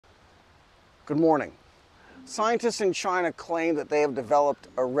Good morning. Scientists in China claim that they have developed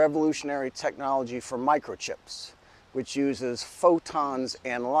a revolutionary technology for microchips, which uses photons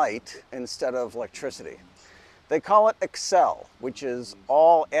and light instead of electricity. They call it ASML, which is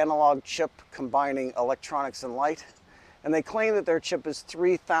all analog chip combining electronics and light, and they claim that their chip is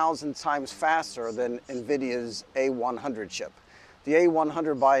 3,000 times faster than Nvidia's A100 chip. The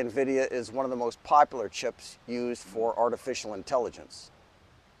A100 by Nvidia is one of the most popular chips used for artificial intelligence.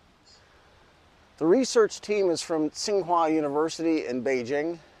 The research team is from Tsinghua University in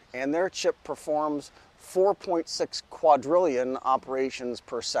Beijing, and their chip performs 4.6 quadrillion operations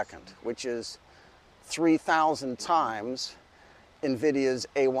per second, which is 3,000 times Nvidia's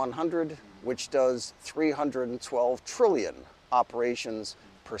A100, which does 312 trillion operations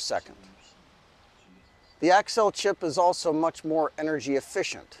per second. The ASML chip is also much more energy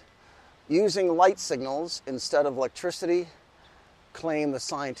efficient. Using light signals instead of electricity, claim the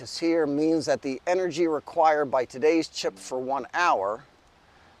scientists here, means that the energy required by today's chip for 1 hour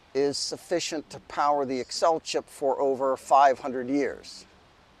is sufficient to power the ASML chip for over 500 years.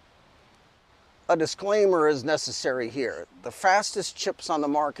 A disclaimer is necessary here. The fastest chips on the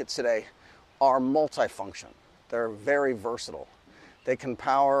market today are multifunction. They're very versatile. They can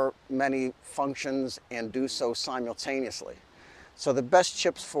power many functions and do so simultaneously. So the best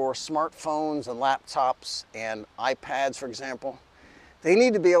chips for smartphones and laptops and iPads, for example, they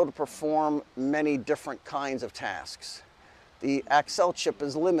need to be able to perform many different kinds of tasks. The ASML chip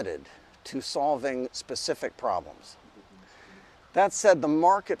is limited to solving specific problems. That said, the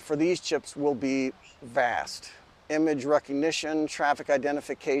market for these chips will be vast. Image recognition, traffic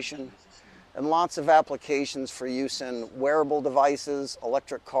identification, and lots of applications for use in wearable devices,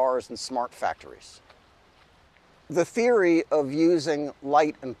 electric cars, and smart factories. The theory of using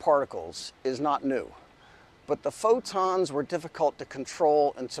light and particles is not new, but the photons were difficult to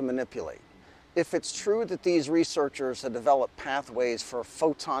control and to manipulate. If it's true that these researchers have developed pathways for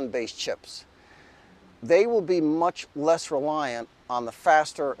photon-based chips, they will be much less reliant on the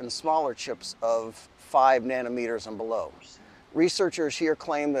faster and smaller chips of 5 nanometers and below. Researchers here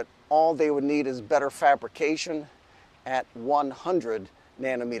claim that all they would need is better fabrication at 100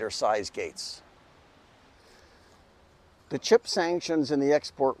 nanometer size gates. The chip sanctions and the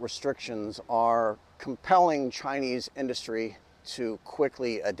export restrictions are compelling Chinese industry to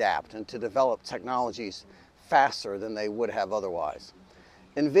quickly adapt and to develop technologies faster than they would have otherwise.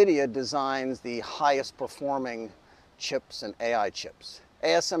 Nvidia designs the highest performing chips and AI chips.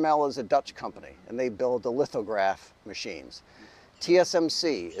 ASML is a Dutch company, and they build the lithograph machines.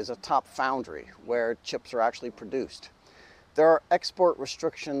 TSMC is a top foundry where chips are actually produced. There are export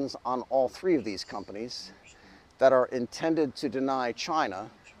restrictions on all 3 of these companies that are intended to deny China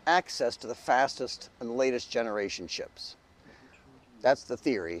access to the fastest and latest generation chips. That's the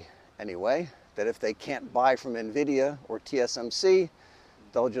theory, anyway, that if they can't buy from Nvidia or TSMC,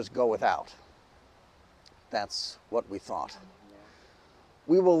 they'll just go without. That's what we thought.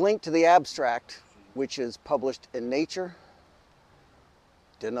 We will link to the abstract, which is published in Nature.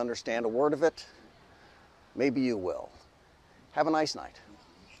 Didn't understand a word of it. Maybe you will. Have a nice night.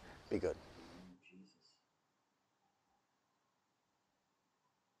 Be good.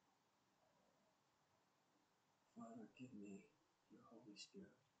 Father, give me your Holy Spirit.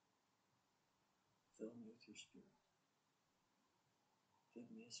 Fill me with your Spirit. Give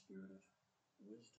me a spirit of wisdom.